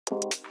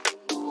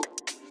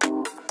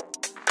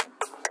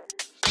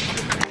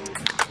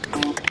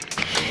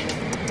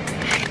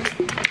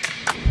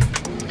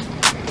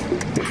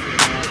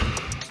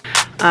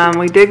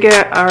We did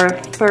get our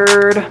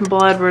third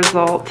blood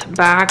result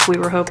back. We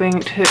were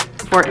hoping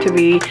for it to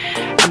be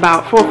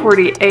about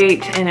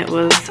 448, and it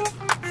was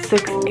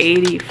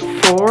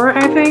 684,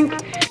 I think.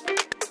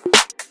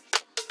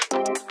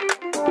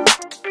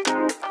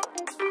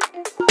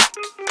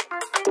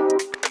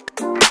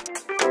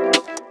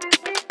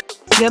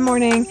 Good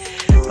morning.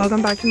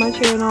 Welcome back to my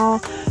channel.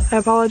 I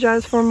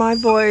apologize for my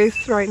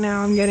voice right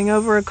now. I'm getting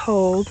over a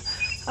cold.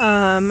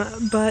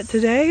 But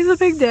today is a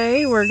big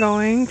day. We're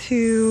going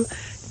to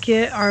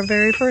get our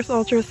very first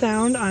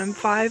ultrasound. I'm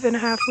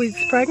 5.5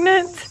 weeks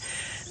pregnant.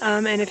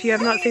 And if you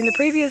have not seen the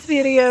previous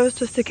videos,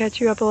 just to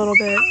catch you up a little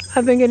bit,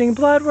 I've been getting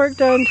blood work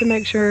done to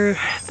make sure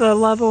the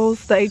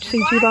levels, the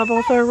HCG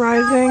levels are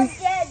rising.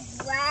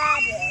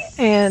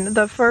 And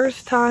the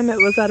first time it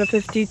was at a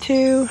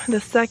 52. The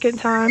second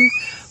time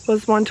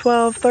was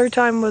 112. Third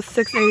time was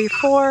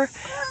 684.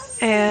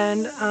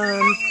 And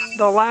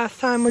the last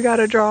time we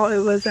got a draw, it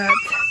was at,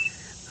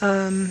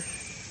 I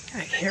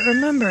can't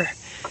remember.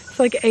 It's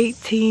like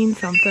 18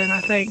 something,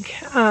 I think.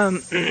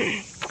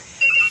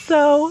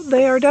 So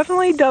they are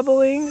definitely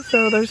doubling,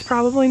 so there's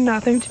probably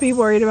nothing to be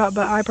worried about,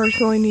 but I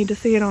personally need to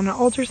see it on an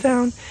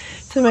ultrasound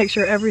to make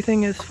sure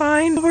everything is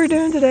fine. What we're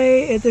doing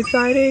today is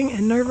exciting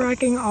and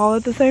nerve-wracking all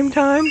at the same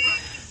time,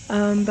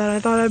 but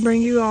I thought I'd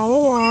bring you all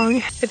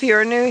along. If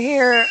you're new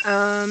here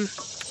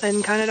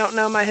and kind of don't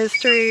know my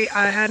history,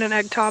 I had an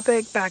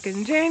ectopic back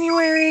in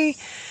January,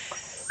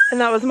 and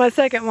that was my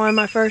second one.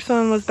 My first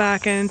one was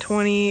back in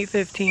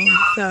 2015.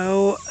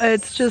 So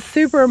it's just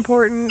super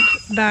important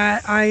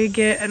that I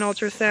get an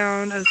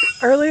ultrasound as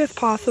early as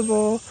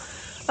possible.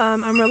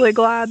 I'm really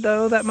glad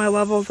though that my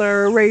levels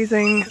are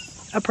raising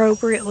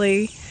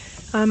appropriately.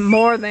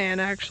 More than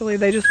actually.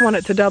 They just want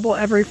it to double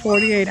every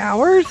 48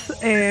 hours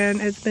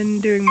and it's been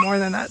doing more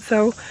than that.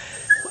 So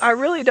I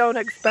really don't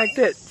expect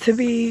it to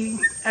be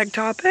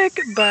ectopic,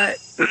 but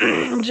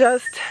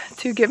just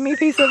to give me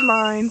peace of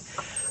mind,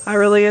 I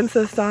really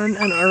insist on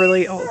an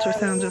early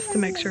ultrasound just to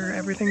make sure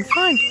everything's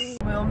fine.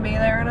 We'll be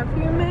there in a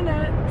few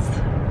minutes.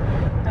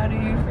 How do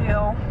you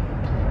feel?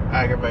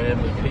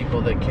 Aggravated with people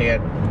that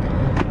can't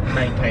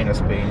maintain a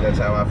speed. That's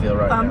how I feel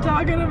right now. I'm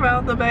talking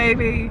about the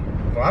baby.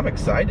 Well, I'm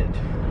excited.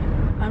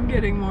 I'm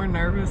getting more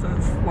nervous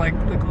as like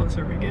the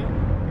closer we get.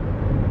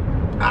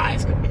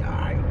 It's gonna be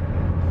alright.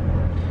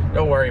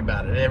 Don't worry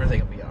about it. Everything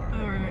will be alright.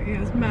 Alright,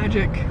 yes,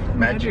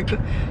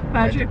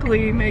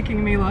 magically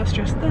making me less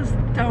stressed.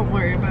 Don't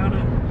worry about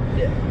it.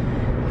 Yeah.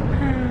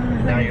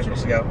 Now you're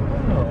supposed to go.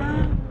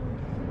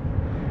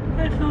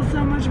 I feel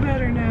so much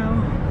better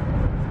now.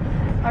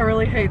 I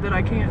really hate that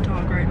I can't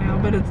talk right now,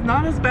 but it's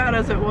not as bad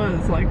as it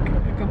was like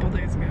a couple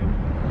days ago.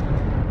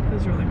 It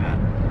was really bad.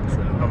 So.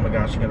 Oh my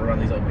gosh, you're gonna run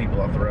these old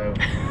people off the road.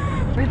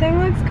 Everything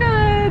looks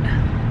good.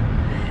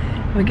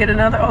 We get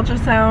another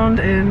ultrasound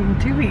in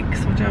 2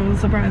 weeks, which I was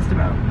surprised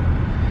about.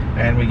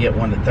 And we get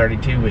one at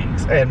 32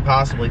 weeks and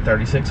possibly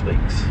 36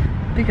 weeks.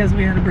 Because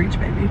we had a breech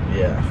baby.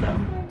 Yeah. So.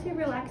 To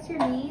relax your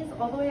knees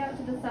all the way out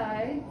to the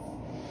sides.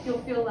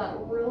 You'll feel that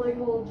really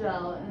cold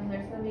gel, and then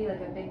there's going to be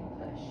like a big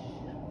push.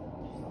 Just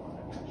a lot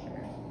of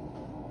pressure.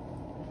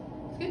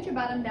 Scoot your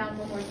bottom down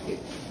one more scoot.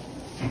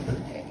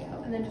 There you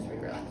go. And then just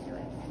relax your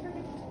legs.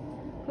 Perfect.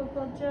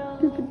 Cocoa gel.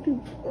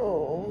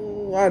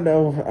 Oh, I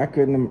know. I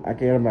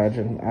can't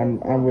imagine.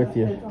 I'm with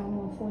you.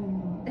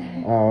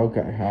 Oh,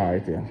 okay. All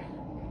right then.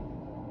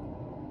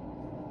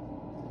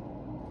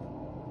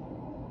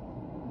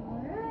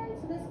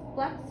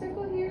 Black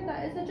circle here,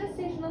 that is a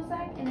gestational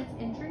sac and it's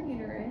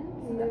intrauterine,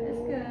 so that is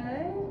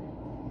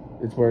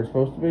good. It's where it's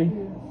supposed to be?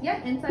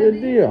 Yeah, inside good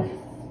the deal.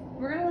 uterus.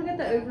 We're going to look at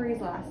the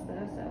ovaries last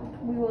though, so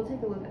we will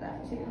take a look at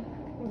that too.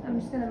 Okay. I'm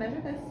just going to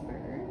measure this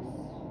first.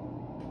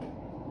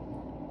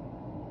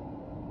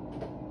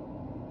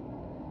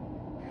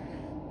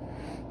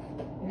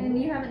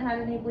 And you haven't had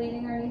any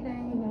bleeding or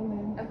anything? No,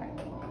 ma'am. Okay.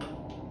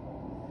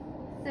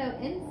 So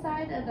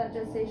inside of that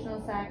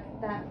gestational sac,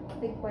 that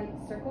big white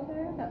circle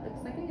there, that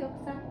looks like a yolk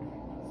sac.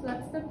 So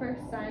that's the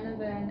first sign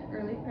of an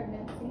early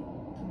pregnancy.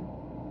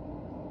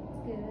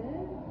 That's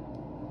good.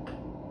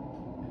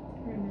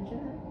 We're gonna measure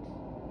that.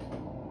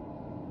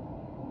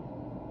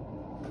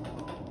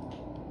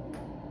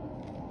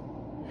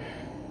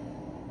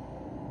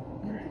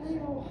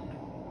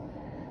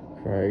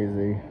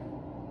 Crazy.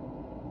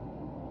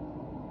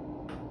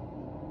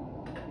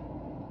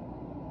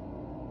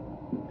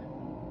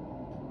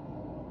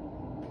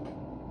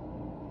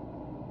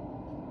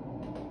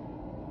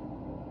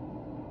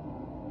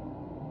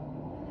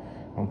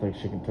 I don't think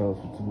she can tell us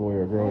if it's a boy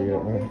or a girl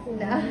yet, right?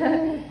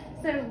 No.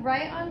 So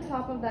right on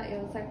top of that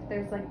yolk sac,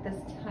 there's like this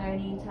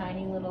tiny,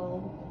 tiny little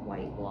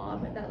white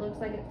blob that looks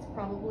like it's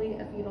probably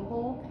a fetal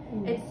hole.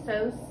 It's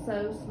so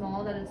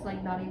small that it's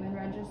like not even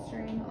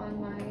registering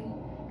on my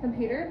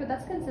computer, but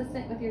that's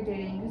consistent with your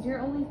dating because you're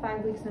only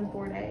 5 weeks and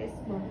 4 days.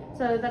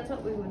 So that's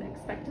what we would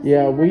expect to see.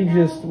 Yeah, we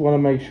just want to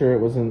make sure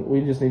it was in,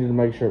 we just needed to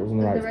make sure it was in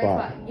the right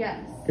spot.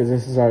 Yes. Because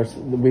this is our,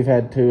 we've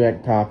had 2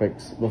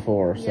 ectopics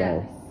before, so.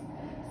 Yes.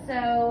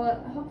 So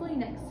hopefully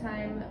next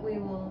time we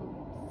will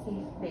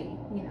see baby,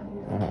 you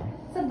know,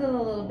 something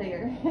a little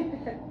bigger.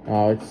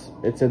 Oh,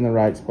 it's in the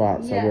right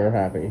spot, so we're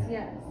happy.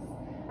 Yes.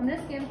 I'm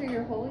gonna scan through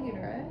your whole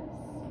uterus.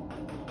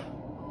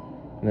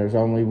 And there's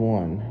only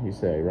one, you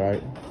say,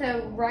 right?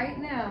 So right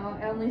now,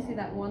 I only see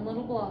that one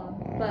little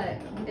blob, but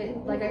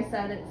like I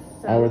said,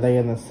 it's so... Oh, are they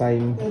in the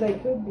same... They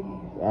could be.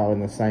 Oh, in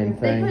the same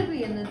thing? They could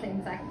be in the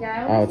same sack.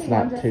 Yeah, I Oh, only it's see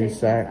one not 2 gestation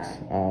sacks? sac.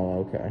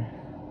 Oh, okay.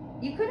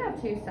 You could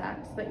have 2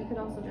 sacks, but you could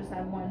also just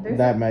have one. There's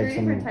That like makes 3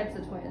 different them- types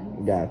of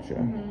twins.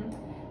 Gotcha.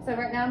 So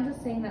right now I'm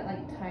just seeing that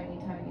like tiny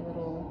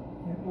little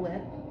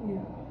lip. Yeah.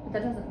 But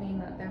that doesn't mean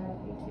that there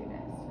won't be 2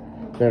 next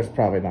time. There's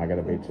probably not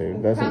going to be 2.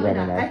 Doesn't Probably run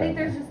in not. our I think family.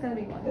 there's just gonna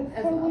be one It's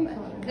as well. totally But...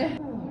 fine.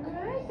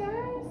 Alright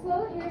guys,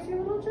 well here's your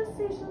little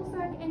gestational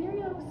sac and your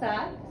yolk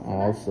sac. So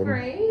Awesome. That's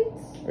great.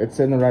 It's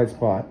in the right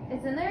spot.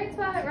 It's in the right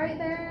spot right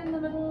there in the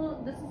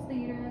middle. This is the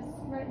uterus,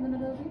 right in the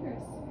middle of the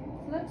uterus.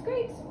 So that's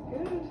great.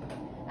 Good.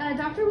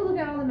 Doctor will look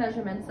at all the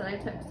measurements that I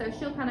took, so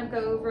she'll kind of go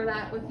over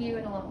that with you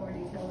in a lot more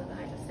detail than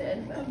I just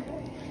did. But.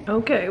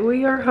 Okay,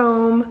 we are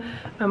home.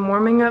 I'm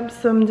warming up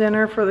some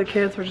dinner for the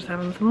kids. We're just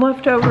having some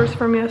leftovers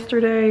from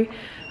yesterday.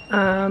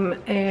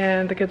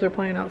 And the kids are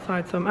playing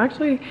outside, so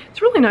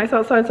it's really nice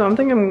outside, so I'm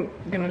thinking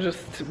I'm gonna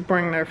just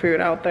bring their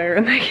food out there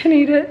and they can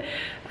eat it.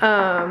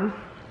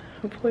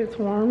 Hopefully it's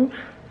warm.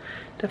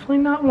 Definitely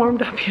not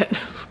warmed up yet.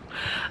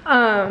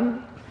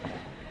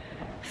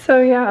 So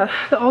yeah,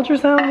 the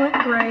ultrasound went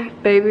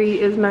great.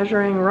 Baby is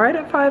measuring right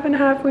at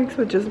 5.5 weeks,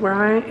 which is where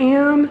I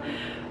am.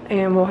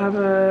 And we'll have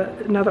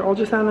another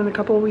ultrasound in a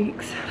couple of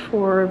weeks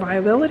for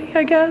viability,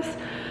 I guess.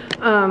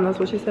 That's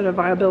what she said, a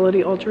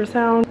viability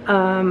ultrasound.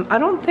 I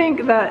don't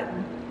think that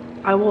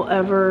I will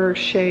ever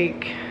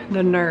shake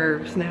the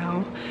nerves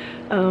now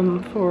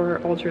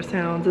for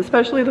ultrasounds,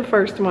 especially the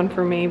first one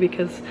for me,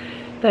 because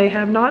they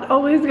have not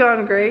always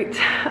gone great.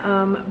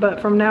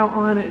 But from now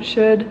on, it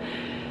should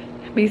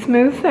be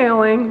smooth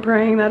sailing,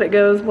 praying that it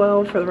goes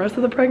well for the rest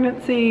of the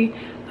pregnancy.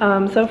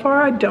 So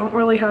far, I don't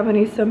really have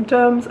any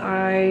symptoms.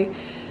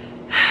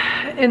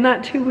 In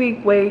that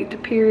 2-week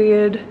wait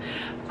period,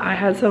 I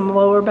had some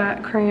lower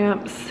back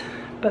cramps,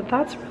 but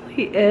that's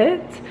really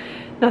it.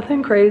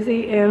 Nothing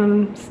crazy,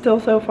 and still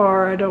so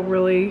far, I don't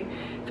really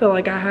feel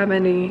like I have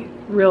any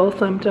real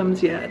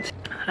symptoms yet.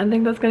 I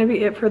think that's going to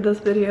be it for this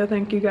video.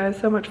 Thank you guys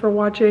so much for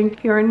watching.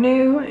 If you are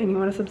new and you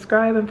want to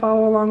subscribe and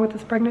follow along with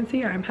this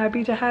pregnancy, I'm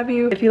happy to have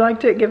you. If you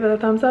liked it, give it a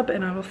thumbs up,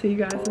 and I will see you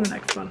guys in the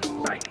next one.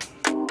 Bye.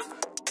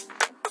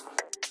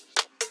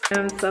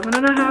 I'm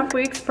 7.5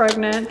 weeks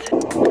pregnant.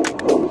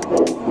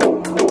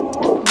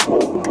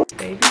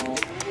 Baby.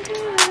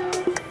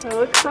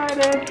 So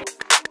excited.